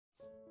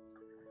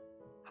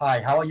Hi,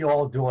 how are you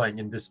all doing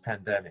in this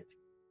pandemic?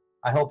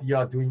 I hope you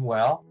are doing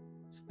well,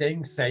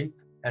 staying safe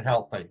and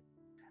healthy.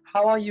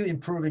 How are you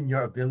improving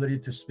your ability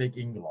to speak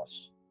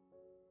English?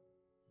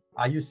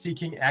 Are you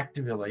seeking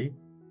actively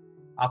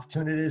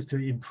opportunities to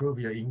improve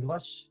your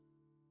English?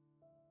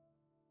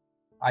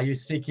 Are you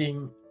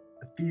seeking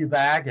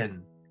feedback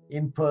and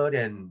input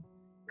and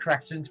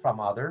corrections from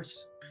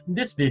others? In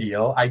this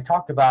video, I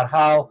talked about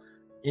how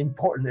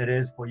important it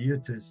is for you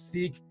to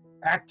seek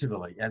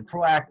actively and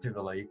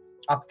proactively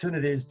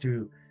opportunities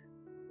to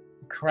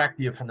correct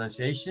your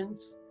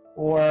pronunciations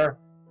or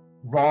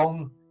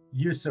wrong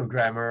use of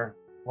grammar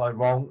or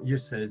wrong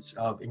usage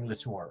of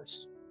English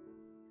words.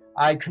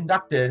 I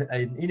conducted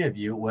an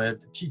interview with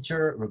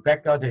teacher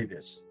Rebecca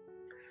Davis.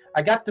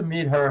 I got to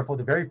meet her for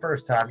the very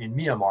first time in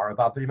Myanmar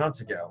about 3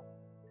 months ago.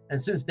 And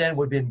since then,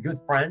 we've been good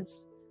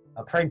friends,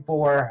 praying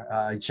for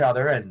each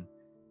other and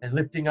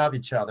lifting up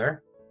each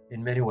other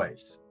in many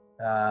ways.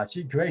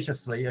 She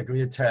graciously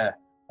agreed to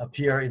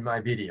appear in my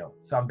video,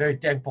 so I'm very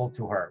thankful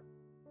to her.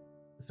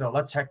 So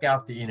let's check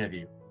out the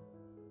interview.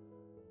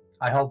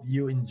 I hope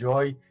you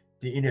enjoy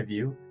the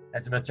interview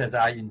as much as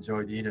I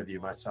enjoyed the interview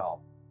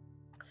myself.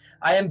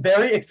 I am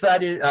very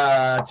excited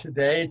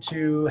today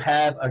to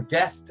have a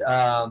guest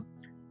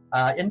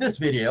in this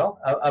video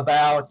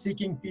about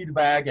seeking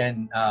feedback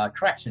and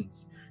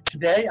corrections.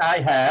 Today I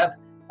have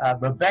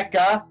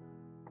Rebecca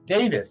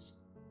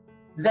Davis.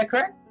 Is that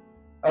correct?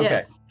 Okay.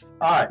 Yes.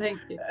 All right. Thank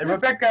you.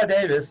 Rebecca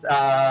Davis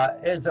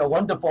is a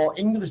wonderful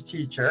English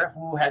teacher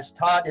who has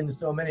taught in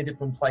so many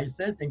different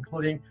places,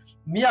 including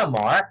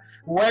Myanmar,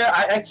 where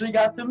I actually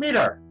got to meet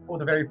her for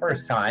the very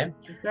first time.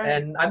 Right.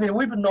 And I mean,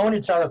 we've known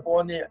each other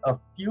for only a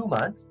few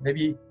months,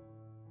 maybe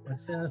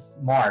since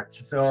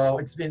March. So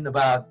it's been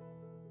about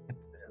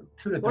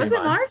 2 to 3 months. Was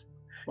it March?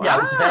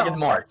 Yeah, it's back Wow. in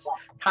March.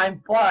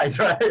 Time flies,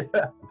 right?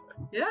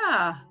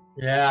 Yeah.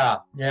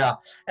 Yeah.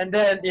 And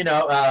then,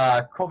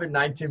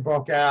 COVID-19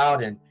 broke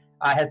out and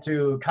I had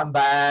to come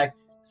back.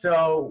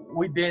 So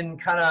we've been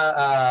kind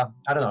of,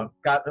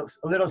 got a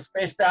little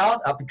spaced out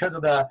because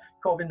of the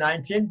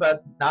COVID-19,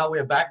 but now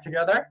we're back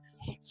together.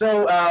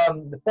 So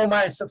for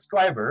my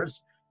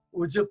subscribers,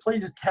 would you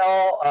please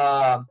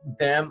tell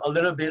them a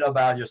little bit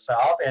about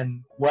yourself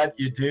and what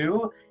you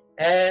do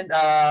and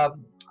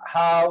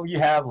how you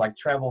have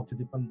traveled to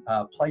different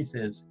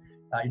places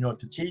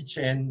to teach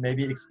and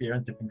maybe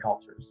experience different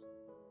cultures.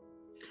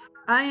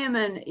 I am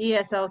an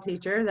ESL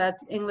teacher.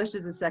 That's English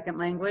as a second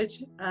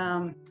language.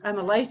 I'm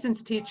a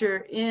licensed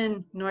teacher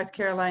in North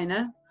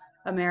Carolina,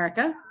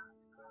 America.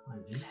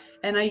 Mm-hmm.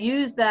 And I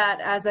use that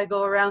as I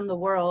go around the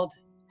world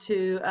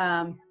to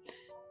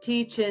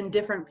teach in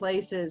different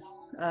places,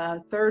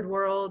 third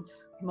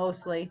worlds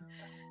mostly.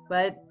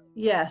 But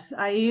yes,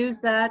 I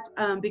use that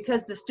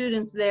because the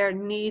students there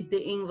need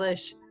the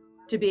English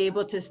to be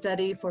able to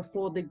study for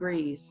full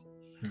degrees.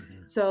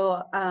 Mm-hmm.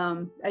 So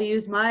I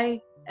use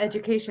my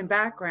education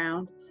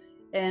background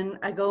and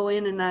I go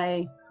in and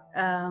I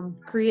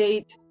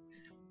create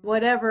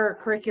whatever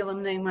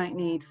curriculum they might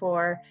need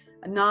for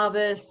a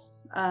novice,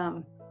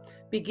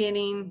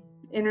 beginning,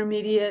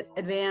 intermediate,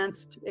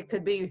 advanced. It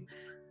could be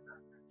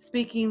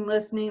speaking,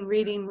 listening,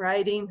 reading,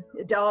 writing.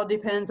 It all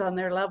depends on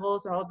their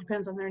levels, it all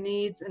depends on their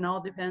needs, and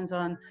all depends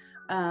on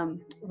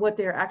what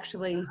they're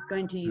actually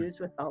going to use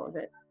with all of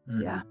it.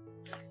 Mm-hmm. Yeah.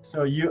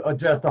 So you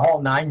address the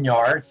whole 9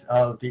 yards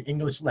of the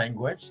English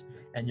language,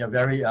 and you're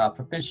very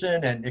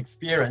proficient and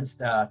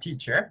experienced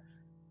teacher.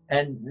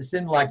 And it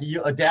seems like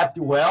you adapt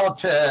well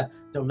to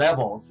the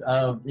levels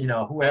of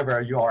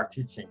whoever you are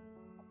teaching.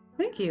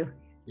 Thank you.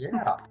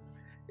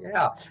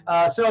 Yeah.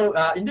 So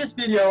in this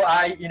video,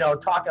 I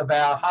talk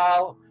about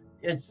how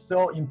it's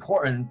so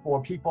important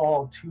for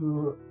people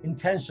to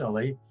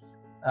intentionally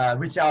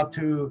reach out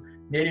to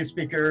native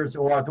speakers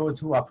or those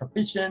who are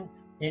proficient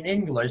in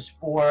English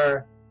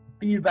for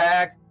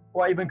feedback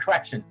or even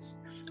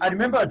corrections. I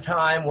remember a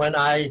time when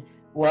I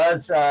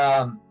was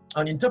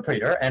an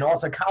interpreter and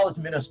also college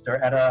minister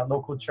at a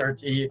local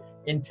church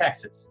in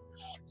Texas.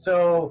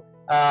 So,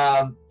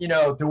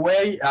 the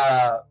way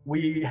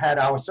we had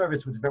our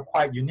service was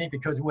quite unique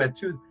because we had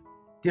two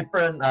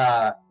different,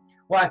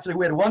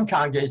 we had one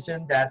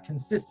congregation that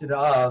consisted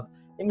of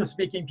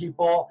English-speaking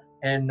people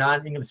and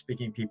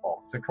non-English-speaking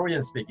people, so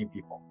Korean-speaking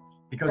people,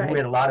 because right. We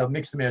had a lot of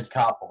mixed marriage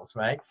couples,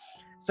 right?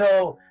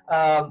 So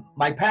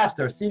my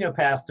pastor, senior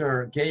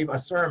pastor, gave a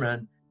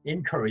sermon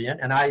in Korean,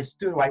 and I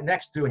stood right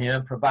next to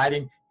him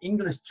providing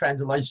English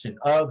translation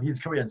of his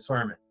Korean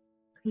sermon.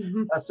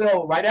 Mm-hmm.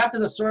 So right after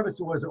the service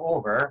was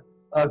over,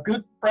 a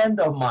good friend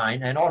of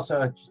mine and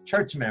also a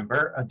church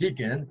member, a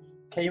deacon,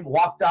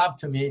 walked up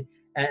to me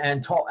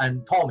and told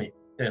me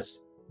this: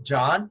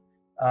 John,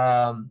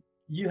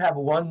 you have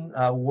one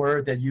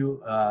word that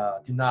you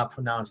did not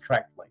pronounce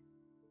correctly.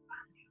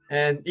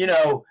 And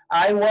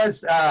I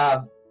was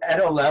at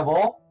a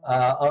level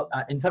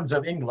in terms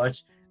of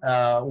English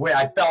where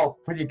I felt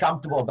pretty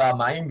comfortable about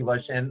my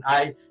English,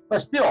 but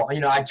still,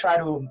 I try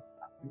to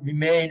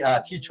remain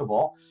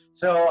teachable.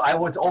 So I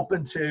was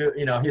open to,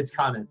 his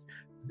comments.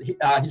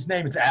 His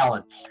name is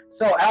Alan.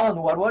 So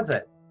Alan, what was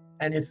it?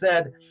 And he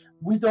said,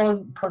 we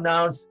don't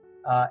pronounce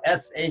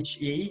S-H-E-P-H-E-R-D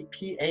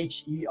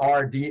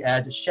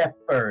as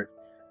shepherd.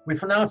 We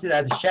pronounce it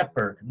as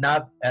shepherd,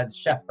 not as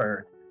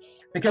shepherd.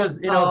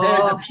 Because, you know,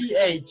 there's a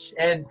PH,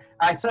 and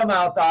I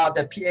somehow thought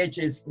that PH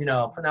is, you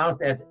know,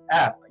 pronounced as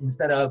F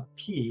instead of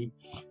P.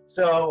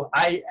 So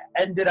I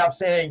ended up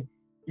saying,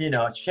 you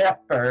know,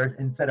 shepherd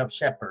instead of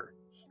shepherd.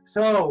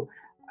 So,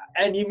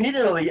 and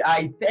immediately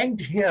I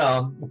thanked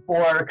him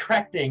for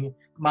correcting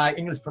my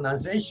English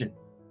pronunciation.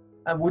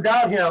 And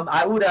without him,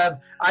 I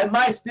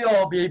might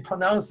still be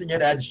pronouncing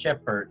it as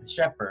shepherd,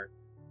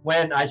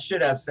 when I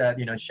should have said,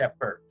 you know,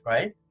 shepherd,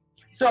 right?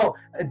 So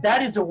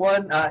that is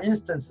one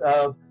instance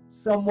of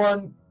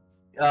someone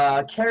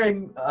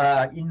caring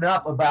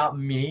enough about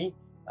me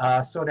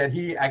so that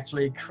he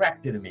actually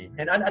corrected me.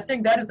 And I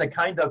think that is the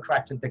kind of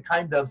correction, the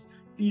kind of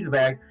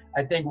feedback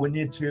I think we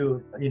need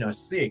to, you know,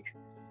 seek.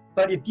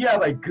 But if you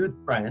have a good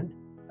friend,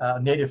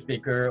 native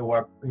speaker,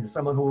 or, you know,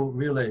 someone who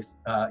really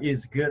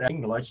is good at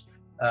English,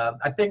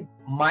 I think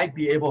might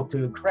be able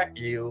to correct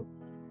you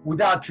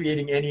without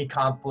creating any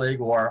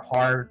conflict or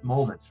hard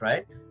moments,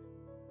 right?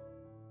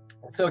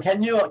 So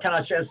can you kind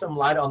of shed some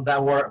light on that,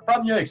 or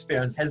from your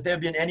experience, has there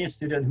been any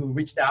student who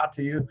reached out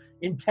to you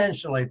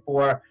intentionally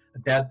for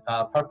that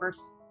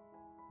purpose?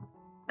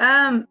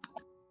 I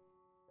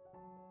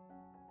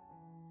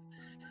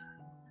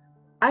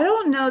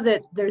don't know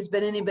that there's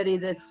been anybody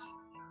that's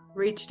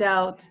reached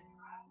out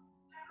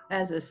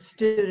as a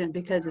student,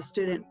 because a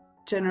student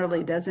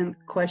generally doesn't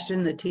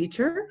question the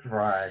teacher,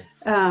 right?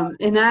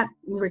 In that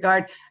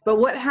regard. But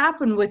what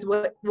happened with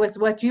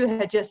what you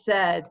had just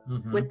said,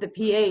 with the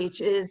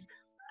PH, is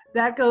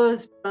that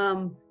goes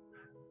from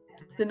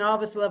the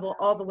novice level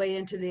all the way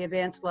into the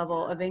advanced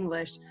level of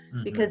English,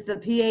 because the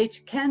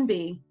PH can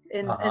be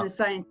in the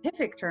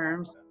scientific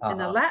terms, in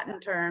the Latin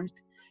terms,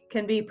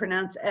 can be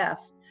pronounced F.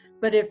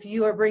 But if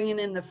you are bringing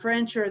in the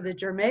French or the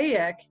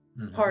Germanic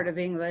part of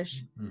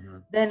English,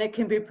 then it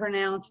can be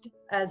pronounced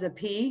as a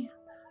P,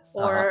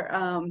 or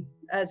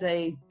as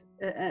a,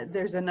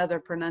 there's another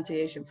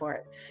pronunciation for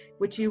it,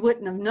 which you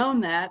wouldn't have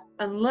known that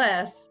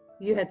unless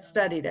you had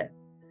studied it,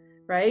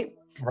 right?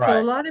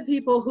 So a lot of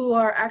people who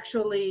are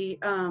actually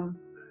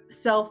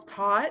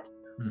self-taught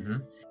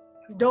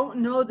don't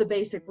know the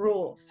basic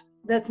rules.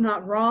 That's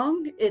not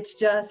wrong. It's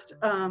just,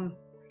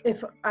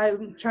 if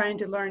I'm trying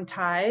to learn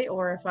Thai,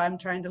 or if I'm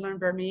trying to learn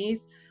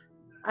Burmese,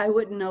 I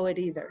wouldn't know it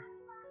either,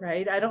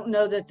 right? I don't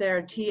know that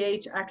they're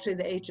TH, actually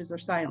the H's are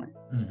silent,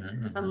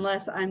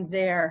 unless I'm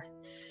there.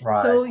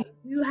 Right. So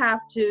you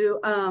have to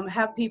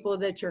have people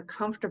that you're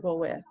comfortable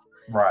with,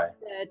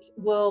 that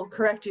will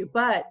correct you.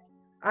 But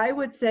I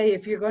would say,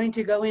 if you're going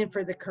to go in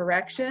for the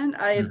correction,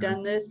 I have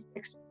done this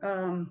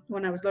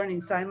when I was learning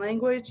sign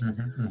language.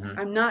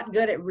 I'm not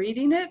good at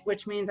reading it,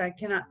 which means I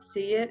cannot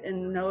see it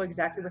and know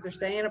exactly what they're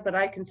saying, but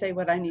I can say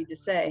what I need to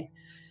say.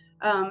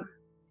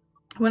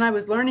 When I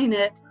was learning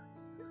it,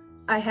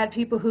 I had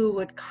people who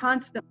would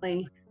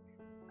constantly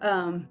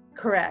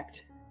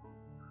correct.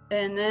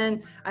 And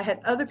then I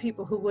had other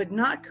people who would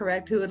not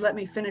correct, who would let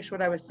me finish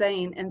what I was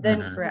saying and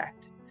then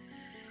correct.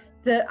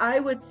 That I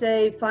would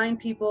say, find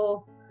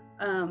people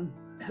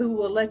who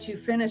will let you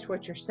finish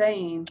what you're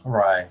saying.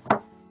 Right.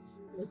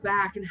 Go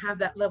back and have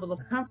that level of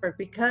comfort,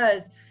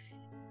 because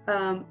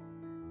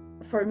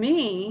for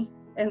me,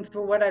 and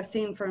for what I've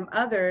seen from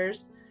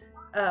others,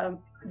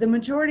 the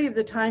majority of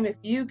the time, if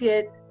you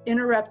get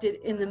interrupted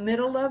in the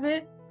middle of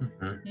it,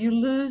 you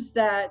lose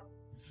that.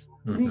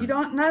 You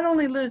don't not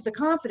only lose the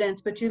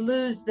confidence, but you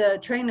lose the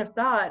train of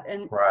thought,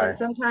 and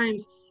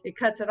sometimes it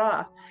cuts it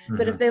off.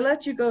 But if they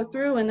let you go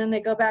through and then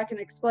they go back and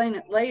explain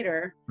it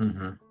later,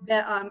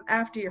 that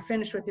after you're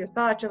finished with your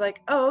thoughts, you're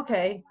like, oh,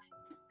 okay.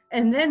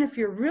 And then if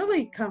you're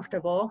really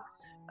comfortable,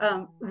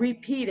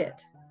 repeat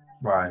it.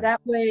 Right. That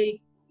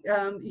way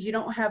you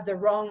don't have the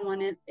wrong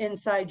one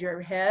inside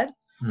your head.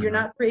 You're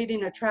not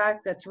creating a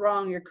track that's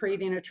wrong. You're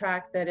creating a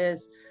track that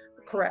is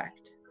correct.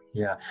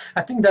 Yeah,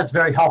 I think that's a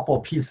very helpful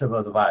piece of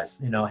advice.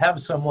 You know,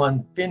 have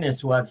someone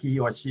finish what he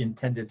or she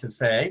intended to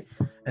say,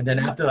 and then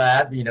after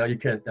that, you know, you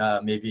could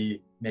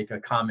maybe make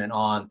a comment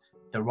on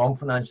the wrong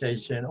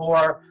pronunciation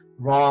or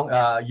wrong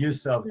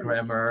use of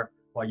grammar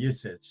or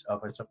usage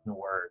of a certain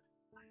word.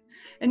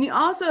 And you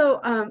also,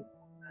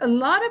 a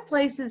lot of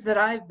places that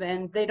I've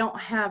been, they don't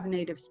have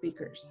native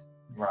speakers.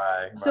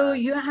 Right. So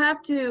you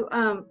have to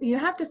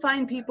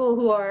find people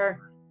who are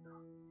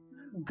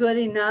good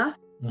enough.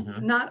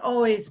 Not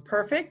always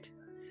perfect,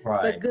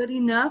 but good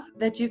enough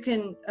that you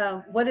can,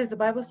 what does the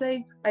Bible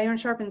say? Iron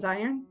sharpens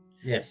iron.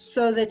 Yes.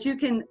 So that you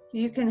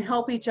can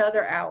help each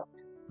other out.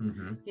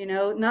 You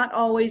know, not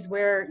always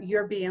where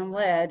you're being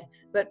led,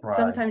 but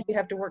sometimes you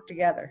have to work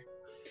together.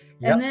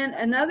 Yep. And then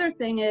another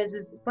thing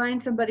is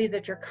find somebody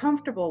that you're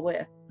comfortable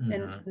with,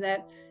 and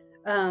that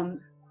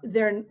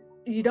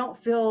you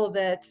don't feel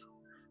that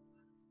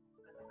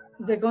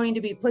they're going to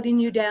be putting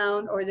you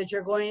down, or that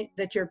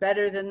you're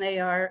better than they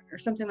are, or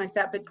something like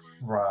that. But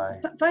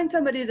find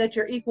somebody that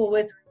you're equal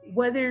with,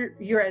 whether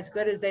you're as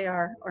good as they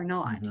are or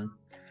not.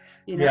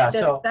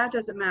 You know, that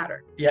doesn't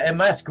matter. Yeah, in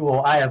my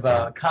school, I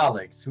have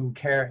colleagues who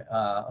care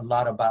a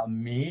lot about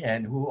me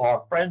and who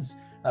are friends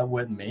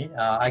with me.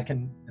 I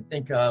can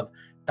think of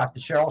Dr.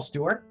 Cheryl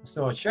Stewart.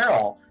 So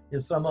Cheryl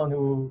is someone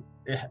who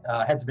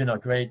has been a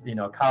great,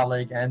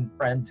 colleague and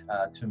friend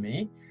to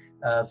me.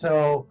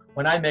 So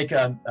when I make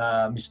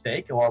a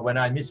mistake or when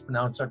I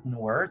mispronounce certain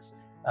words,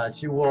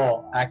 she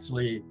will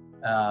actually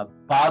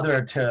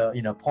bother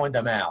to, point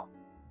them out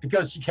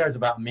because she cares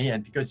about me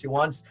and because she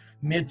wants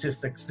me to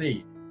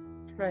succeed.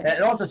 Right.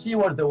 And also she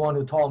was the one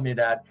who told me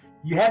that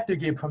you have to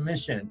give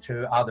permission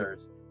to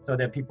others so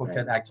that people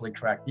can actually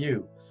correct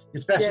you.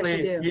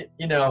 Especially,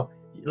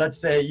 let's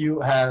say you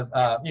have,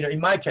 in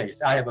my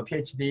case, I have a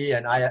PhD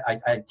and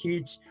I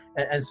teach.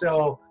 And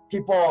so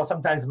people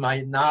sometimes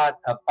might not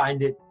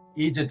find it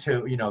easy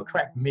to,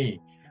 correct me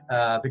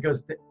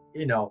because,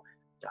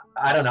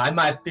 I don't know, I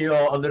might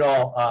feel a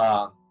little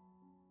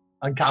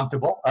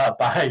uncomfortable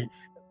by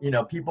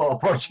people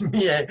approaching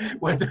me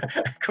with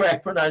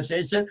correct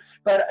pronunciation.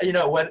 But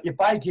if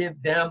I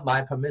give them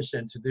my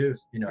permission to do,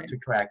 to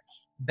correct,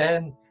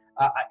 then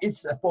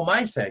it's for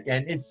my sake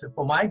and it's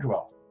for my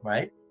growth,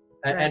 right?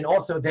 And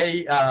also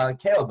they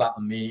care about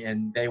me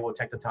and they will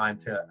take the time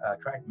to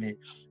correct me.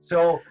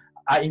 So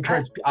I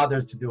encourage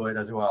others to do it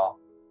as well.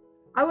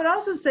 I would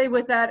also say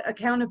with that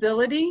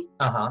accountability,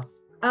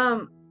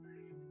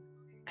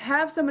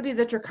 have somebody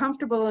that you're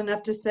comfortable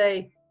enough to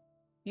say,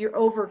 you're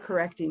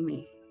overcorrecting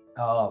me.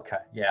 Oh, okay.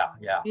 Yeah.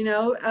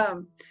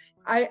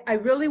 I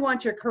really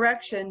want your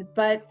correction,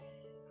 but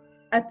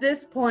at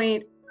this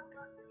point,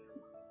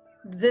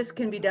 this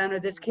can be done or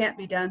this can't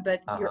be done,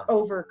 but you're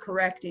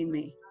overcorrecting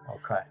me.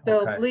 Okay.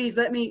 So please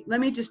let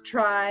me just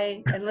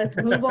try and let's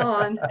move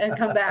on and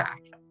come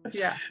back.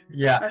 Yeah.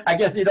 Yeah. I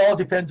guess it all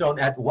depends on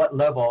at what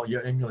level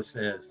your English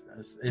is.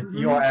 If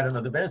you are at an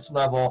advanced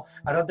level,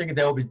 I don't think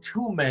there will be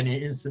too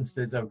many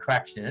instances of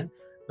correction.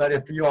 But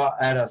if you are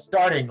at a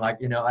starting, like,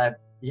 at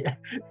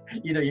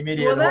either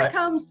immediate. Well,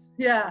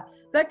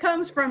 that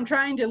comes from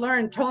trying to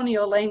learn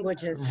Tonio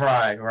languages.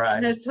 Right.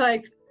 And it's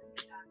like,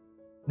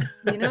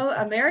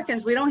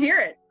 Americans, we don't hear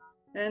it.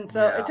 And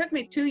so it took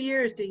me 2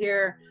 years to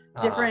hear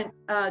different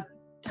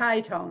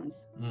Thai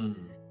tones.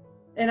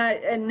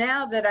 And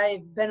now that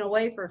I've been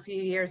away for a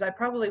few years, I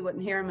probably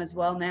wouldn't hear them as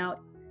well now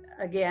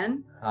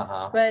again.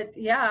 But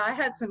yeah, I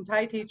had some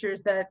Thai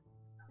teachers that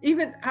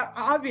even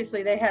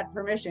obviously they had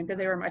permission because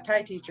they were my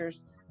Thai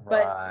teachers.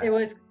 But it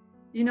was,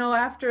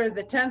 after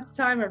the 10th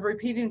time of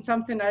repeating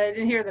something that I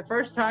didn't hear the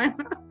first time,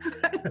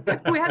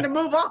 we had to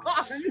move on.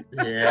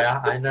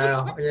 Yeah, I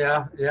know.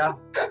 Yeah.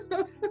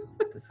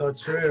 It's so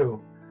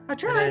true. I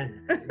tried.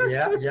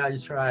 Yeah, you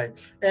tried.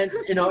 And,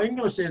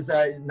 English is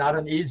not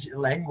an easy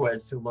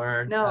language to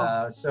learn.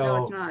 No, so no,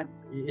 it's not.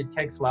 It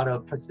takes a lot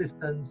of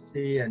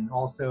persistency and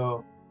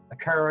also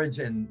courage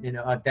and,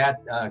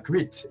 that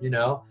grit,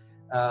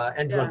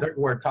 and the third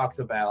word talks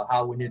about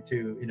how we need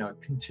to,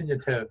 continue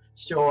to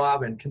show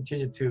up and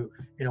continue to,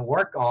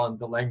 work on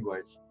the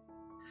language.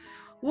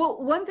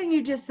 Well, one thing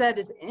you just said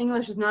is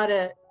English is not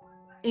a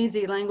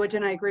easy language,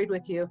 and I agreed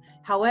with you.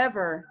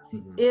 However,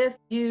 if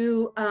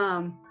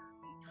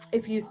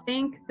you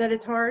think that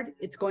it's hard,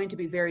 it's going to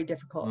be very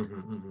difficult.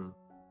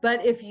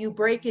 But if you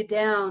break it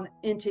down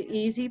into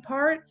easy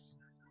parts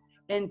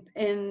and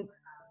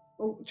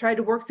try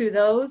to work through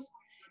those,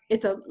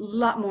 it's a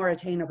lot more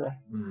attainable.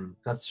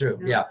 That's true.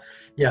 Yeah.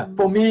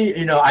 For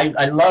me,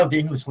 I love the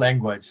English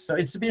language. So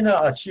it's been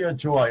a sheer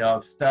joy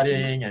of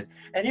studying. And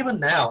even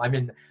now, I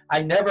mean,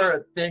 I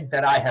never think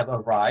that I have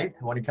arrived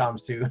when it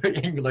comes to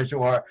English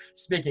or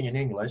speaking in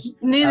English.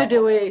 Neither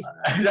do we.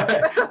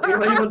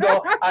 Even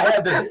though I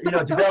have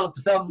developed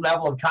some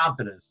level of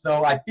confidence.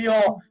 So I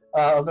feel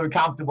a little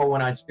comfortable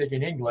when I speak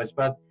in English,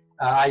 but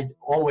I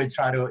always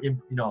try to,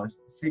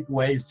 seek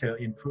ways to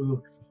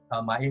improve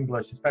my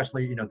English,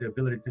 especially, the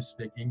ability to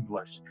speak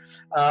English.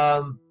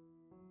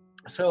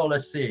 So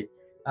let's see.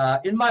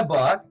 In my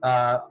book,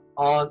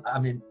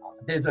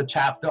 there's a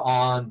chapter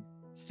on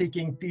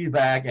seeking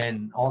feedback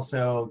and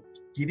also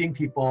giving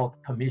people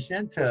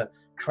permission to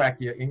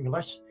correct your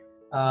English.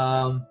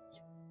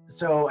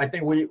 So I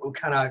think we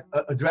kind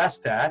of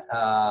addressed that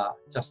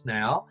just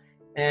now.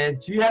 And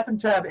do you happen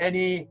to have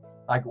any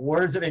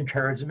words of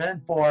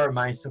encouragement for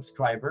my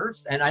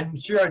subscribers? And I'm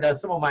sure that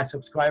some of my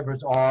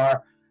subscribers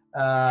are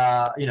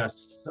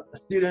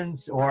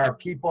students or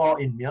people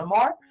in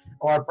Myanmar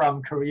or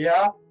from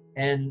Korea,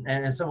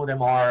 and some of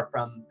them are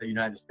from the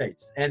United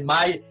States. And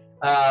my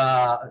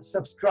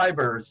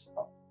subscribers,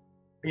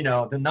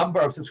 the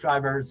number of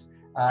subscribers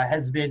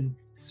has been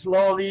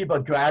slowly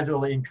but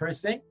gradually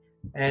increasing,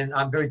 and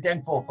I'm very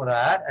thankful for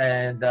that.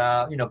 And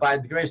by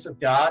the grace of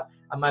God,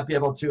 I might be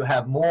able to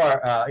have more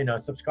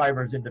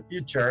subscribers in the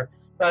future.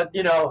 But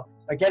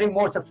getting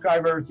more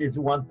subscribers is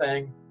one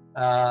thing.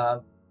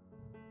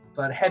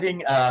 But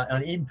having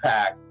an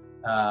impact,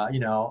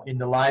 in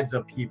the lives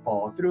of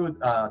people through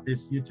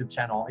this YouTube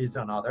channel is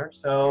another.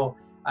 So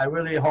I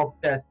really hope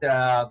that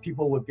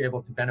people would be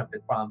able to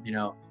benefit from,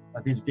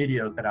 these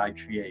videos that I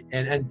create.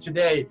 And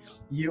today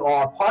you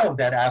are part of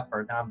that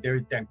effort. I'm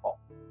very thankful.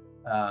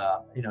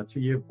 to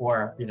you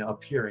for,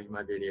 appearing in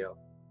my video.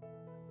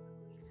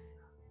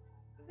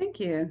 Thank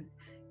you.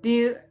 Do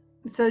you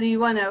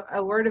want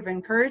a word of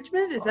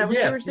encouragement? Is that what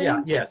you were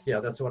saying? Yes,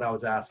 that's what I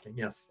was asking.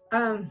 Yes.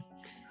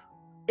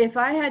 If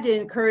I had to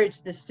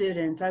encourage the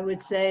students, I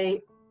would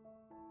say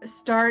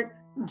start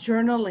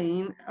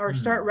journaling or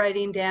start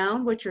writing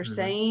down what you're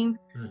saying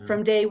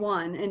from day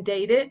one and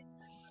date it.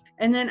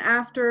 And then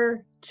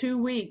after 2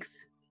 weeks,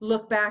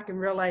 look back and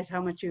realize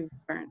how much you've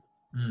learned.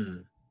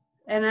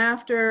 And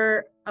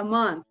after a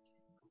month,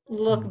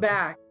 look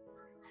back.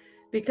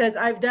 Because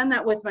I've done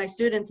that with my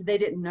students. They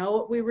didn't know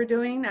what we were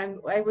doing.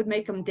 I would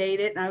make them date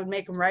it, and I would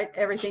make them write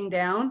everything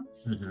down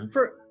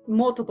for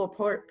multiple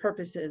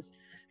purposes.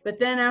 But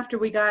then after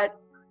we got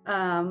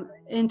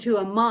into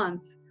a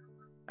month,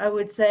 I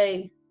would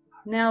say,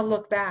 now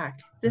look back.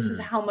 This is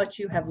how much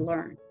you have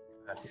learned.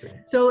 I see.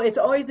 So it's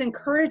always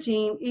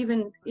encouraging,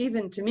 even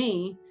to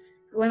me,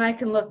 when I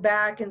can look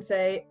back and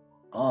say,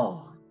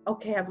 oh,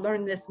 okay, I've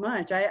learned this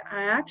much. I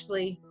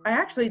actually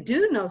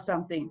do know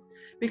something.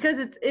 Because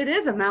it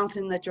is a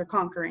mountain that you're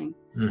conquering.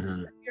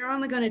 You're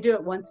only going to do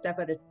it one step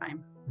at a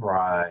time.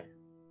 Right.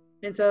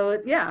 And so,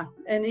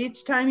 and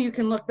each time you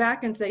can look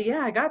back and say, yeah,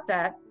 I got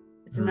that.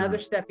 It's another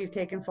step you've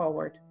taken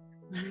forward.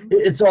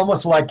 It's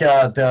almost like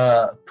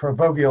the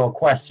proverbial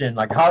question,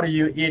 like, how do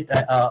you eat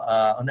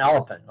an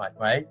elephant,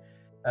 right?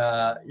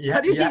 How do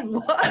you eat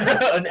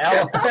what? An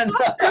elephant.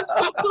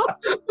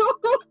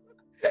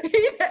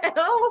 Eat an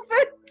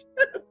elephant?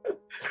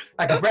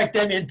 I can break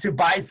them into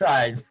bite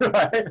size,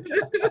 right?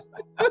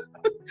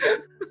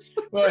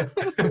 Okay.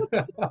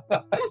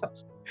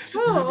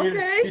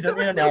 You don't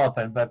need an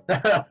elephant, but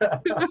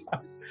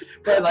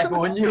but like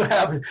when you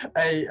have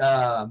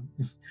a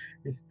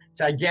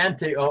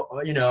gigantic,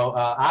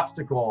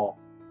 obstacle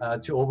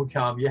to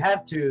overcome, you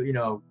have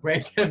to,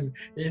 break them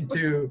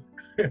into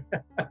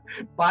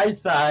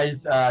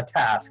bite-size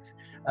tasks.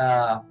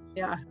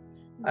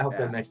 I hope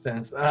that makes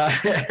sense.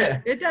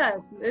 It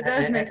does. It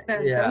does make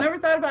sense. Yeah. I've never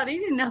thought about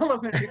eating an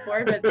elephant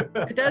before, but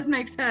it does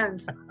make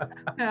sense.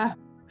 Yeah.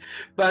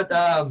 But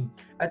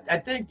I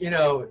think,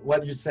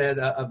 what you said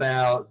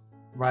about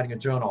writing a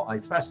journal,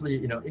 especially,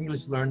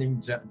 English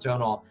learning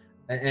journal,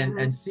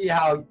 and see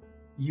how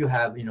you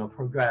have,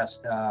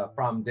 progressed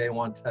from day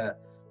one to,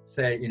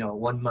 say,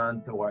 1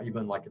 month or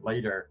even like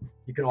later.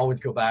 You can always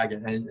go back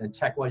and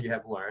check what you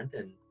have learned.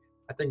 And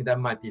I think that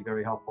might be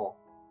very helpful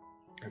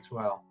as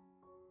well.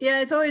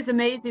 Yeah, it's always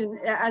amazing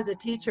as a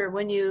teacher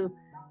when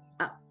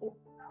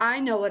I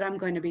know what I'm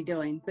going to be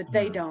doing, but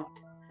they don't.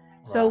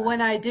 So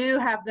when I do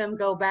have them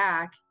go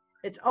back,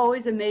 it's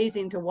always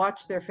amazing to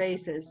watch their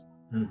faces.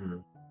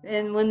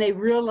 And when they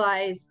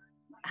realize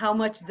how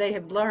much they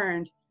have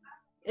learned,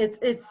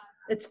 it's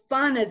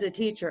fun as a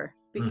teacher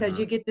because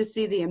you get to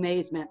see the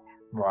amazement.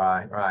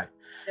 Right.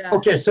 Yeah.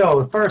 Okay,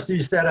 so first you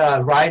said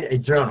write a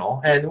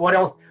journal, and what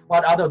else?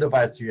 What other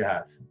device do you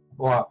have?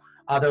 Well,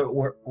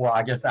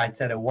 I guess I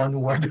said a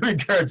one word of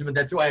encouragement.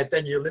 That's why I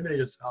think you limited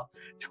yourself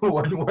to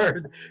one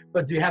word.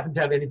 But do you happen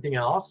to have anything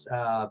else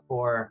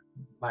for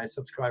my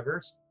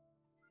subscribers?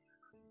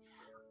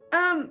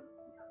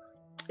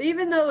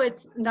 Even though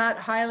it's not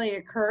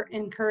highly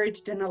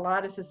encouraged in a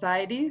lot of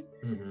societies,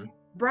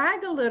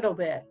 brag a little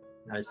bit.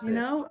 I see.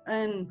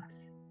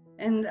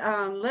 And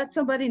let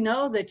somebody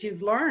know that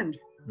you've learned.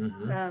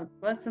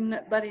 Let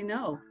somebody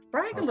know.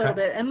 Brag a little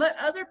bit and let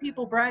other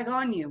people brag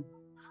on you.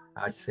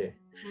 I see.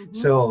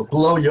 So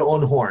blow your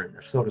own horn,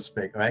 so to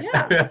speak, right?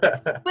 Yeah,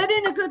 but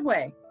in a good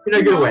way. In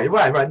a good way,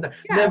 right.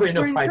 Yeah, never in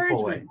a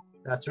prideful way.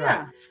 That's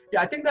right.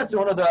 Yeah, I think that's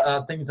one of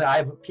the things that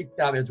I've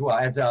picked up as well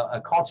as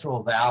a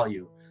cultural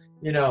value.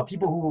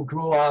 People who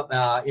grew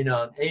up in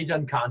an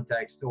Asian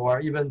context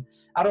or even,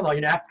 I don't know,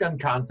 in African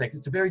context,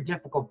 it's very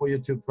difficult for you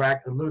to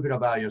brag a little bit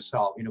about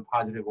yourself in a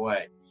positive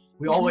way.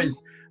 We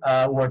always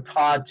were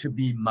taught to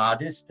be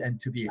modest and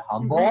to be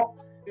humble,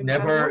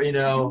 never,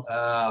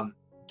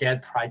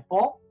 get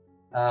prideful.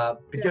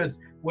 Because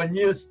when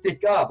you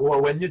stick up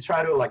or when you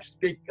try to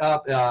speak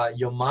up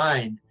your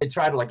mind, they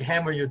try to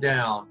hammer you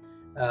down.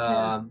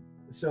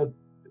 So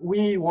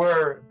we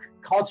were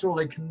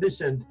culturally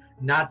conditioned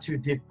not to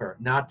differ,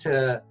 not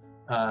to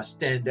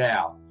stand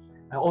out.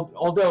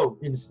 Although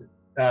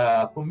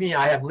for me,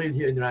 I have lived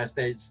here in the United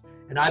States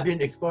and I've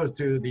been exposed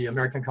to the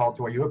American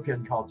culture or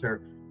European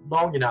culture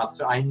long enough,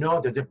 so I know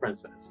the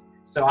differences.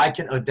 So I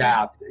can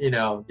adapt,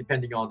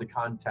 depending on the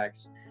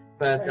context.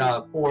 But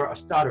for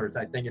starters,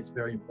 I think it's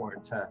very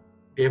important to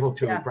be able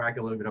to brag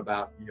a little bit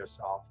about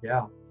yourself.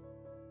 Yeah.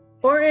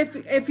 Or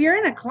if you're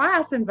in a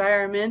class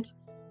environment,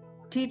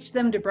 teach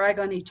them to brag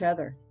on each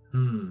other.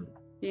 And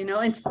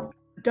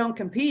don't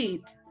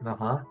compete.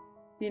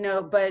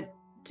 But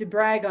to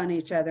brag on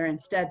each other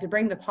instead, to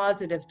bring the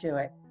positive to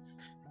it.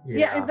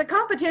 Yeah, the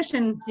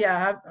competition.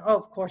 Yeah,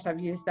 of course I've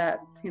used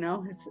that.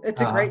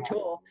 It's a great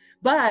tool,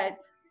 but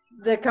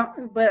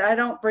I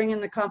don't bring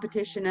in the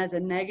competition as a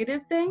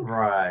negative thing.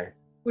 Right.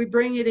 We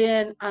bring it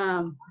in,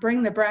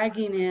 bring the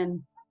bragging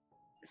in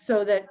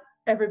so that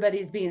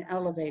everybody's being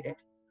elevated.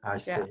 I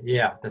see. Yeah.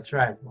 Yeah, that's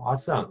right.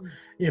 Awesome.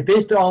 You know,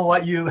 based on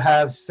what you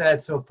have said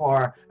so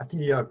far, I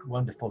think you're a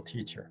wonderful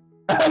teacher.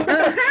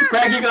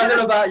 Bragging a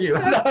little about you.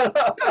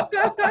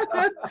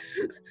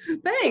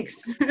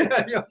 Thanks.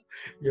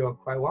 You're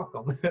quite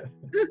welcome.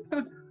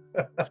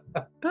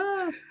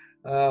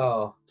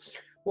 Oh,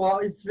 well,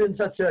 it's been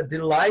such a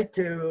delight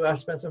to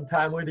spend some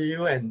time with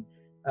you and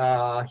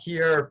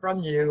hear from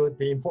you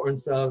the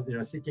importance of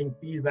seeking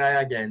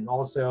feedback and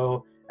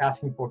also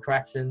asking for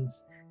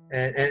corrections.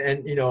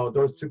 And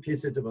those two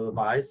pieces of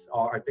advice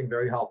are, I think,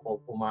 very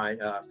helpful for my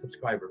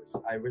subscribers.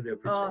 I really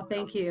appreciate it. Oh,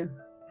 thank you.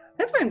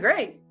 It's been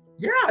great.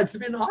 Yeah, it's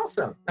been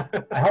awesome.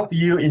 I hope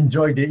you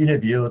enjoyed the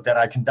interview that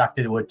I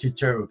conducted with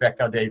teacher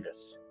Rebecca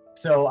Davis.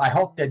 So I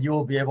hope that you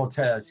will be able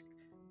to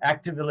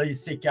actively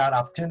seek out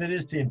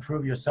opportunities to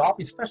improve yourself,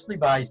 especially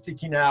by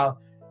seeking out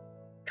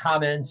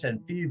comments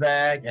and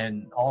feedback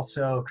and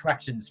also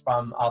corrections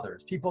from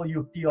others, people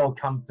you feel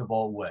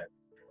comfortable with.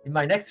 In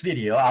my next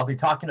video, I'll be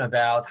talking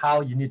about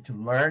how you need to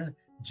learn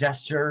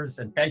gestures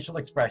and facial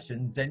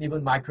expressions and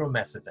even micro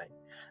messaging.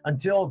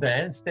 Until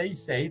then, stay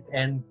safe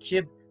and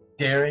keep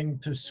daring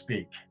to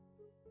speak.